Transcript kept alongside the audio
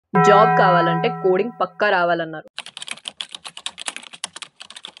Job కావాలంటే coding పక్కా రావాలన్నారు.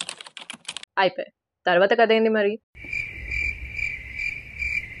 అయిపోయి తర్వాత కథ ఏంది మరి?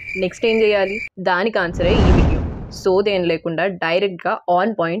 నెక్స్ట్ ఏం చేయాలి? దానికి ఆన్సరే ఈ వీడియో. సోదేం లేకుండా డైరెక్ట్గా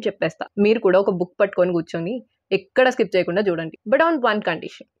ఆన్ పాయింట్ చెప్పేస్తా. మీరు కూడా ఒక బుక్ పట్టుకొని కూర్చొని ఎక్కడ స్కిప్ చేయకుండా చూడండి. But on one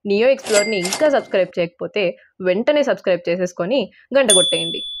condition, neo ఎక్స్ప్లోర్ని ఇంకా సబ్స్క్రైబ్ చేయకపోతే వెంటనే సబ్స్క్రైబ్ చేసేసుకొని గంట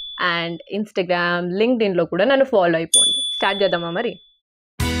కొట్టేయండి. అండ్ ఇన్స్టాగ్రామ్, లింక్డ్ఇన్లో కూడా నన్ను ఫాలో అయిపోండి. స్టార్ట్ చేద్దామా మరి?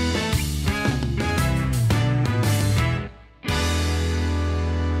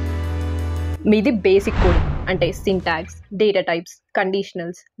 మీది బేసిక్ కోడింగ్ అంటే syntax, data types,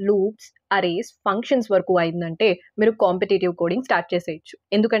 conditionals, loops, arrays, functions వరకు అయిందంటే మీరు కాంపిటేటివ్ కోడింగ్ స్టార్ట్ చేసేయచ్చు.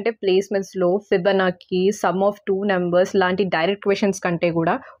 ఎందుకంటే ప్లేస్మెంట్స్లో Fibonacci, some of two numbers లాంటి డైరెక్ట్ క్వశ్చన్స్ కంటే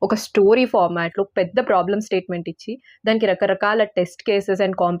కూడా ఒక స్టోరీ ఫార్మాట్లో పెద్ద ప్రాబ్లమ్ స్టేట్మెంట్ ఇచ్చి దానికి రకరకాల టెస్ట్ కేసెస్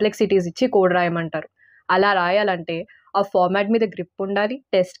అండ్ కాంప్లెక్సిటీస్ ఇచ్చి కోడ్ రాయమంటారు. అలా రాయాలంటే ఆ ఫార్మాట్ మీద గ్రిప్ ఉండాలి,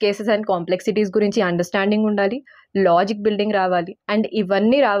 టెస్ట్ కేసెస్ అండ్ కాంప్లెక్సిటీస్ గురించి అండర్స్టాండింగ్ ఉండాలి, లాజిక్ బిల్డింగ్ రావాలి. అండ్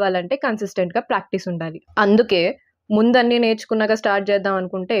ఇవన్నీ రావాలంటే కన్సిస్టెంట్గా ప్రాక్టీస్ ఉండాలి. అందుకే ముందన్నీ నేర్చుకున్నాక స్టార్ట్ చేద్దాం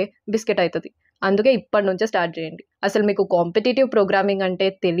అనుకుంటే బిస్కెట్ అవుతుంది. అందుకే ఇప్పటి నుంచే స్టార్ట్ చేయండి. అసలు మీకు కాంపిటేటివ్ ప్రోగ్రామింగ్ అంటే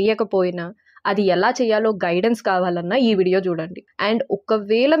తెలియకపోయినా అది ఎలా చేయాలో గైడెన్స్ కావాలన్నా ఈ వీడియో చూడండి. అండ్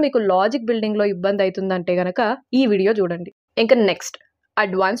ఒకవేళ మీకు లాజిక్ బిల్డింగ్లో ఇబ్బంది అవుతుందంటే కనుక ఈ వీడియో చూడండి. ఇంకా నెక్స్ట్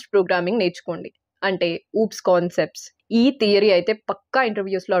అడ్వాన్స్డ్ ప్రోగ్రామింగ్ నేర్చుకోండి. అంటే ఊప్స్ కాన్సెప్ట్స్. ఈ థియరీ అయితే పక్కా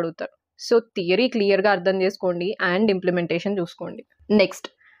ఇంటర్వ్యూస్లో అడుగుతారు. సో థియరీ క్లియర్గా అర్థం చేసుకోండి అండ్ ఇంప్లిమెంటేషన్ చూసుకోండి. నెక్స్ట్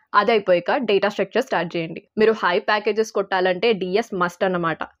అది అయిపోయాక డేటా స్ట్రక్చర్ స్టార్ట్ చేయండి. మీరు హై ప్యాకేజెస్ కొట్టాలంటే డిఎస్ మస్ట్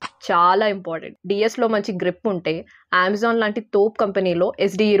అన్నమాట. చాలా ఇంపార్టెంట్. డిఎస్లో మంచి గ్రిప్ ఉంటే అమెజాన్ లాంటి తోప్ కంపెనీలో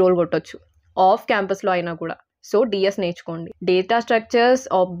ఎస్డిఈ రోల్ కొట్టొచ్చు, ఆఫ్ క్యాంపస్లో అయినా కూడా. సో డిఎస్ నేర్చుకోండి. డేటా స్ట్రక్చర్స్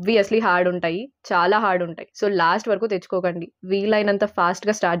ఆబ్వియస్లీ హార్డ్ ఉంటాయి, చాలా హార్డ్ ఉంటాయి. సో లాస్ట్ వరకు తెచ్చుకోకండి, వీలైనంత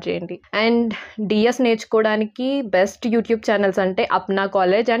ఫాస్ట్గా స్టార్ట్ చేయండి. అండ్ డిఎస్ నేర్చుకోవడానికి బెస్ట్ యూట్యూబ్ ఛానల్స్ అంటే Apna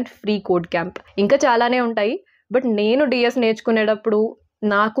college and free code camp. ఇంకా చాలానే ఉంటాయి, బట్ నేను డిఎస్ నేర్చుకునేటప్పుడు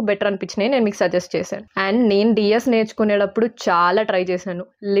నాకు బెటర్ అనిపించినాయి, నేను మీకు సజెస్ట్ చేశాను. అండ్ నేను డిఎస్ నేర్చుకునేటప్పుడు చాలా ట్రై చేశాను.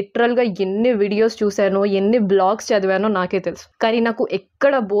 లిటరల్గా ఎన్ని వీడియోస్ చూశానో, ఎన్ని బ్లాగ్స్ చదివానో నాకే తెలుసు. కానీ నాకు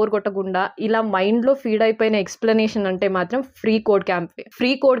ఎక్కడ బోర్ కొట్టకుండా ఇలా మైండ్లో ఫీడ్ అయిపోయిన ఎక్స్ప్లెనేషన్ అంటే మాత్రం free code camp.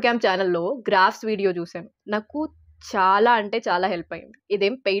 Free code camp ఛానల్లో గ్రాఫ్స్ వీడియో చూశాను. నాకు చాలా అంటే చాలా హెల్ప్ అయింది.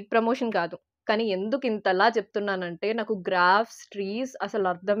 ఇదేం పెయిడ్ ప్రమోషన్ కాదు, కానీ ఎందుకు ఇంతలా చెప్తున్నానంటే నాకు గ్రాఫ్స్, ట్రీస్ అసలు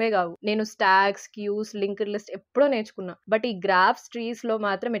అర్థమే కావు. నేను స్టాక్స్, క్యూస్, లింక్డ్ లిస్ట్ ఎప్పుడో నేర్చుకున్నా, బట్ ఈ గ్రాఫ్స్, ట్రీస్ లో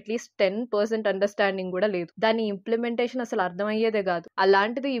మాత్రం అట్లీస్ట్ 10% అండర్స్టాండింగ్ కూడా లేదు. దాని ఇంప్లిమెంటేషన్ అసలు అర్థమయ్యేదే కాదు.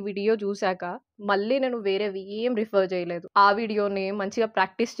 అలాంటిది ఈ వీడియో చూశాక మళ్ళీ నేను వేరేవి ఏం రిఫర్ చేయలేదు. ఆ వీడియోని మంచిగా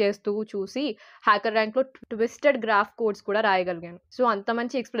ప్రాక్టీస్ చేస్తూ చూసి హ్యాకర్ ర్యాంక్లో ట్విస్టెడ్ గ్రాఫ్ కోడ్స్ కూడా రాయగలిగాను. సో అంత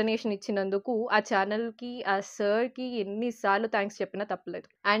మంచి ఎక్స్ప్లెనేషన్ ఇచ్చినందుకు ఆ ఛానల్కి, ఆ సార్కి ఎన్నిసార్లు థ్యాంక్స్ చెప్పినా తప్పలేదు.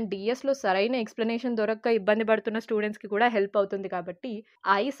 అండ్ డిఎస్లో సరైన ఎక్స్ప్లెనేషన్ దొరక్క ఇబ్బంది పడుతున్న స్టూడెంట్స్కి కూడా హెల్ప్ అవుతుంది కాబట్టి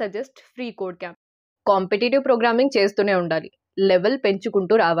I suggest free code camp. Competitive programming చేస్తూనే ఉండాలి, లెవెల్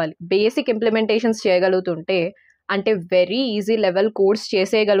పెంచుకుంటూ రావాలి. బేసిక్ ఇంప్లిమెంటేషన్స్ చేయగలుగుతుంటే, అంటే very easy level codes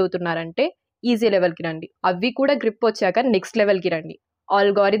చేసేయగలుగుతున్నారంటే easy లెవెల్కి రండి. అవి కూడా గ్రిప్ వచ్చాక నెక్స్ట్ లెవెల్కి రండి.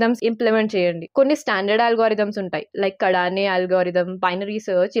 ఆల్గారిథమ్స్ ఇంప్లిమెంట్ చేయండి. కొన్ని స్టాండర్డ్ ఆల్గారిథమ్స్ ఉంటాయి, లైక్ కడానే ఆల్గారిథమ్, బైనరీ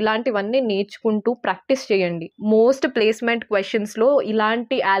సర్చ్, ఇలాంటివన్నీ నేర్చుకుంటూ ప్రాక్టీస్ చేయండి. మోస్ట్ ప్లేస్మెంట్ క్వశ్చన్స్లో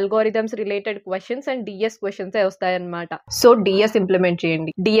ఇలాంటి algorithms related questions and DS questions వస్తాయన్నమాట. సో డిఎస్ ఇంప్లిమెంట్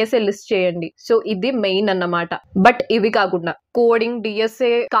చేయండి, డిఎస్ఏ లిస్ట్ చేయండి. సో ఇది మెయిన్ అన్నమాట. బట్ ఇవి కాకుండా కోడింగ్,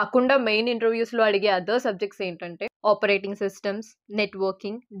 డిఎస్ఏ కాకుండా మెయిన్ ఇంటర్వ్యూస్ లో అడిగే అదర్ సబ్జెక్ట్స్ ఏంటంటే ఆపరేటింగ్ సిస్టమ్స్,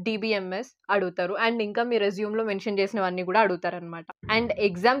 నెట్వర్కింగ్, డిబిఎంఎస్ అడుగుతారు. అండ్ ఇంకా మీ రెజ్యూమ్ లో మెన్షన్ చేసినవన్నీ కూడా అడుగుతారు అనమాట. అండ్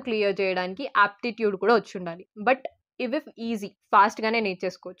ఎగ్జామ్ క్లియర్ చేయడానికి ఆప్టిట్యూడ్ కూడా వచ్చి ఉండాలి. బట్ ఇవి ఈజీ, ఫాస్ట్ గానే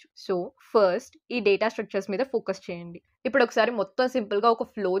నేర్చేసుకోవచ్చు. సో ఫస్ట్ ఈ డేటా స్ట్రక్చర్స్ మీద ఫోకస్ చేయండి. ఇప్పుడు ఒకసారి మొత్తం సింపుల్ గా ఒక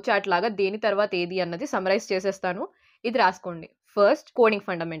ఫ్లో చార్ట్ లాగా దేని తర్వాత ఏది అన్నది సమరైజ్ చేసేస్తాను, ఇది రాసుకోండి. First coding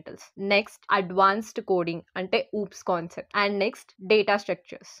fundamentals, next advanced coding అంటే oops concept, and next data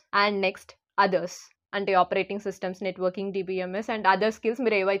structures, and next others అంటే operating systems, networking, DBMS and other skills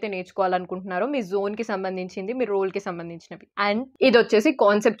మీరు ఏవైతే నేర్చుకోవాలనుకుంటున్నారో మీ జోన్ కి సంబంధించింది, మీ రోల్ కి సంబంధించినవి. అండ్ ఇది వచ్చేసి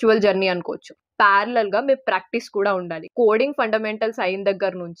కాన్సెప్చువల్ జర్నీ అనుకోవచ్చు. ప్యారలల్ గా మీ ప్రాక్టీస్ కూడా ఉండాలి. కోడింగ్ ఫండమెంటల్స్ అయిన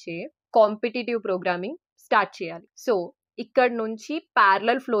దగ్గర నుంచి కాంపిటేటివ్ ప్రోగ్రామింగ్ స్టార్ట్ చేయాలి. సో ఇక్కడ నుంచి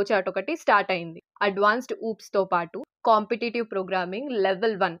ప్యారలల్ ఫ్లో చార్ట్ ఒకటి స్టార్ట్ అయింది. అడ్వాన్స్డ్ ఊప్స్ తో పాటు కాంపిటేటివ్ ప్రోగ్రామింగ్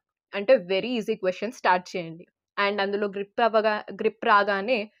లెవెల్ 1 అంటే వెరీ ఈజీ క్వశ్చన్ స్టార్ట్ చేయండి. అండ్ అందులో గ్రిప్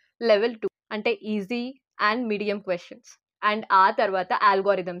రాగానే లెవెల్ 2 అంటే easy and medium questions. And ఆ తర్వాత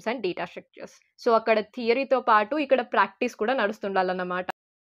algorithms and data structures. So అక్కడ థియరీతో పాటు ఇక్కడ ప్రాక్టీస్ కూడా నడుస్తుండాలన్నమాట.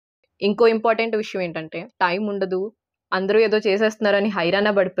 ఇంకో ఇంపార్టెంట్ విషయం ఏంటంటే టైం ఉండదు, అందరూ ఏదో చేసేస్తున్నారని హైరాణ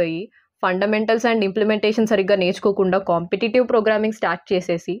పడిపోయి ఫండమెంటల్స్ అండ్ ఇంప్లిమెంటేషన్ సరిగ్గా నేర్చుకోకుండా కాంపిటీటివ్ ప్రోగ్రామింగ్ స్టార్ట్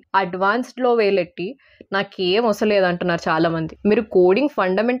చేసేసి అడ్వాన్స్డ్లో వేలెట్టి నాకేం వస్తలేదు అంటున్నారు చాలా మంది. మీరు కోడింగ్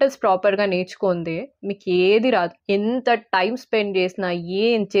ఫండమెంటల్స్ ప్రాపర్గా నేర్చుకుందే మీకు ఏది రాదు. ఎంత టైం స్పెండ్ చేసినా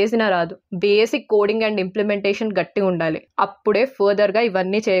ఏం చేసినా రాదు. బేసిక్ కోడింగ్ అండ్ ఇంప్లిమెంటేషన్ గట్టిగా ఉండాలి. అప్పుడే ఫర్దర్గా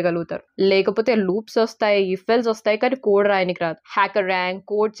ఇవన్నీ చేయగలుగుతారు. లేకపోతే లూప్స్ వస్తాయి, ఇఫెల్స్ వస్తాయి, కానీ కోడ్ రాయనికి రాదు. Hacker rank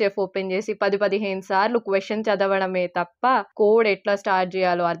code chef open చేసి 10-15 సార్లు క్వశ్చన్ చదవడమే తప్ప కోడ్ ఎట్లా స్టార్ట్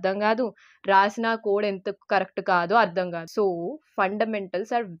చేయాలో అర్థం కాదు, రాసిన కోడ్ ఎంత కరెక్ట్ కాదో అర్థం కాదు. So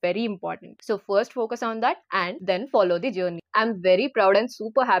fundamentals are very important. So first focus on that and then follow the journey. I'm very proud and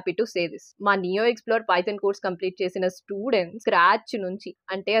super happy to say this. మా neo explore Python course complete చేసిన students scratch నుంచి,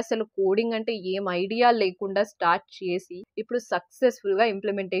 అంటే అసలు coding అంటే ఏం idea లేకుండా start చేసి ఇప్పుడు సక్సెస్ఫుల్ గా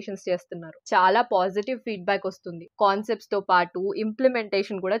ఇంప్లిమెంటేషన్స్ చేస్తున్నారు. చాలా పాజిటివ్ ఫీడ్బ్యాక్ వస్తుంది. కాన్సెప్ట్స్ తో పాటు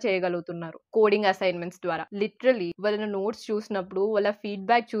ఇంప్లిమెంటేషన్ కూడా చేయగలుగుతున్నారు కోడింగ్ అసైన్మెంట్స్ ద్వారా. లిటరలీ వాళ్ళ నోట్స్ చూసినప్పుడు, వాళ్ళ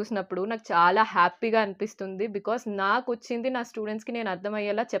ఫీడ్బ్యాక్ చూసినప్పుడు నాకు చాలా హ్యాపీగా అనిపిస్తుంది. బికాస్ నాకు వచ్చింది నా స్టూడెంట్స్ కి నేను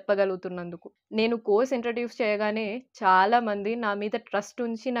అర్థమయ్యేలా చెప్పగలుగుతున్నందుకు. నేను కోర్స్ ఇంట్రడ్యూస్ చేయగానే చాలా మంది నా మీద ట్రస్ట్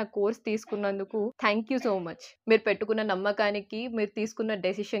ఉంచి నా కోర్స్ తీసుకున్నందుకు థ్యాంక్ యూ సో మచ్. మీరు పెట్టుకున్న నమ్మకానికి, మీరు తీసుకున్న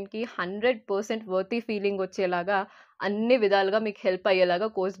డెసిషన్ కి 100% వర్తీ ఫీలింగ్ వచ్చేలాగా అన్ని విధాలుగా మీకు హెల్ప్ అయ్యేలాగా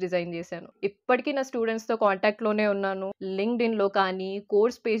కోర్స్ డిజైన్ చేశాను. ఇప్పటికీ నా స్టూడెంట్స్ తో కాంటాక్ట్ లోనే ఉన్నాను. లింక్డ్ఇన్ లో కానీ,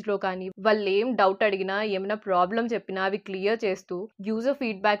 కోర్స్ పేజ్ లో కానీ వాళ్ళు ఏం డౌట్ అడిగినా, ఏమైనా ప్రాబ్లం చెప్పినా అవి క్లియర్ చేస్తూ యూజర్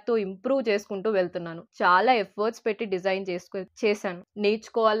ఫీడ్బ్యాక్ తో ఇంప్రూవ్ చేసుకుంటూ వెళ్తున్నాను. చాలా ఎఫర్ట్స్ పెట్టి డిజైన్ చేశాను.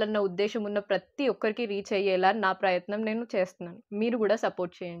 నేర్చుకోవాలన్న ఉద్దేశం ఉన్న ప్రతి ఒక్కరికి రీచ్ అయ్యేలా నా ప్రయత్నం నేను చేస్తున్నాను. మీరు కూడా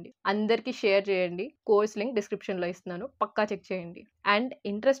సపోర్ట్ చేయండి, అందరికీ షేర్ చేయండి. కోర్స్ లింక్ డిస్క్రిప్షన్ లో ఇస్తున్నాను, పక్కా చెక్ చేయండి. అండ్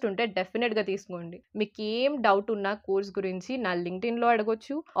ఇంట్రెస్ట్ ఉంటే డెఫినెట్ గా తీసుకోండి. మీకు ఏం డౌట్ ఉన్నా కోర్స్ గురించి నా లింక్డ్ఇన్ లో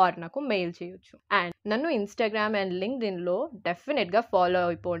అడగొచ్చు ఆర్ నాకు మెయిల్ చేయొచ్చు. అండ్ నన్ను ఇన్స్టాగ్రామ్ అండ్ లింక్డ్ఇన్ లో డెఫినెట్ గా ఫాలో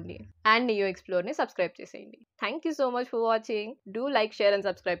అయిపోండి. అండ్ నియో ఎక్స్ప్లోర్ ని సబ్స్క్రైబ్ చేసేయండి. Thank you so much for watching. Do like, share and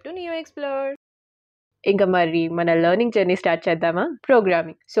subscribe to neo explore. ఇంకా మరి మన లెర్నింగ్ జర్నీ స్టార్ట్ చేద్దామా?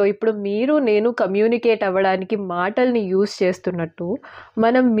 ప్రోగ్రామింగ్. సో ఇప్పుడు మీరు నేను కమ్యూనికేట్ అవ్వడానికి మాటల్ని యూజ్ చేస్తున్నట్టు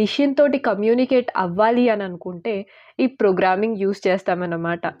మనం మిషన్ తోటి కమ్యూనికేట్ అవ్వాలి అని అనుకుంటే ఈ ప్రోగ్రామింగ్ యూజ్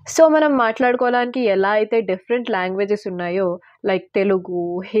చేస్తామన్నమాట. సో మనం మాట్లాడుకోవడానికి ఎలా అయితే డిఫరెంట్ లాంగ్వేజెస్ ఉన్నాయో, లైక్ తెలుగు,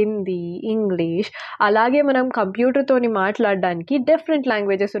 హిందీ, ఇంగ్లీష్, అలాగే మనం కంప్యూటర్తోని మాట్లాడడానికి డిఫరెంట్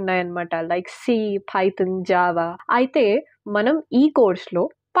లాంగ్వేజెస్ ఉన్నాయన్నమాట, లైక్ సి, పైథాన్, జావా. అయితే మనం ఈ కోర్స్లో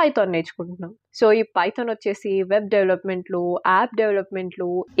పైథాన్ నేర్చుకుంటున్నాం. సో ఈ పైథాన్ వచ్చేసి వెబ్ డెవలప్మెంట్లో, యాప్ డెవలప్మెంట్లో,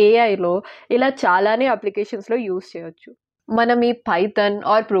 ఏఐలో ఇలా చాలానే అప్లికేషన్స్లో యూజ్ చేయొచ్చు. మనం ఈ పైథాన్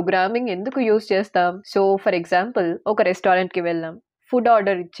ఆర్ ప్రోగ్రామింగ్ ఎందుకు యూజ్ చేస్తాం? సో ఫర్ ఎగ్జాంపుల్ ఒక రెస్టారెంట్కి వెళ్ళాం, ఫుడ్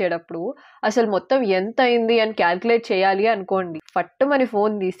ఆర్డర్ ఇచ్చేటప్పుడు అసలు మొత్తం ఎంత అయింది అని క్యాల్కులేట్ చేయాలి అనుకోండి, ఫట్టు మన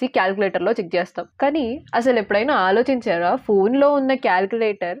ఫోన్ తీసి క్యాల్కులేటర్లో చెక్ చేస్తాం. కానీ అసలు ఎప్పుడైనా ఆలోచించారా, ఫోన్లో ఉన్న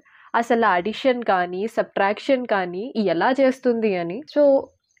క్యాల్కులేటర్ అసలు అడిషన్ కానీ సబ్ట్రాక్షన్ కానీ ఎలా చేస్తుంది అని? సో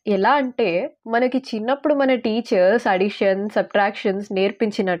ఎలా అంటే మనకి చిన్నప్పుడు మన టీచర్స్ అడిషన్, సబ్ట్రాక్షన్స్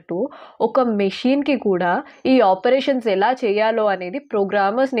నేర్పించినట్టు ఒక మెషిన్కి కూడా ఈ ఆపరేషన్స్ ఎలా చేయాలో అనేది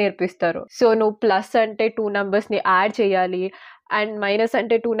ప్రోగ్రామర్స్ నేర్పిస్తారు. సో నువ్వు ప్లస్ అంటే 2 నెంబర్స్ని యాడ్ చేయాలి అండ్ మైనస్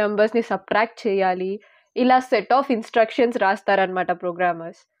అంటే 2 నెంబర్స్ని సబ్ట్రాక్ట్ చేయాలి. ఇలా సెట్ ఆఫ్ ఇన్స్ట్రక్షన్స్ రాస్తారనమాట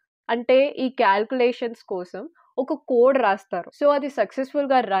ప్రోగ్రామర్స్. అంటే ఈ క్యాల్కులేషన్స్ కోసం ఒక కోడ్ రాస్తారు. సో అది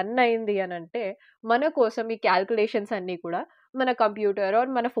సక్సెస్ఫుల్గా రన్ అయింది అని అంటే మన కోసం ఈ క్యాల్కులేషన్స్ అన్నీ కూడా మన కంప్యూటర్ ఆర్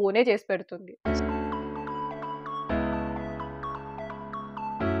మన ఫోనే చేసి పెడుతుంది.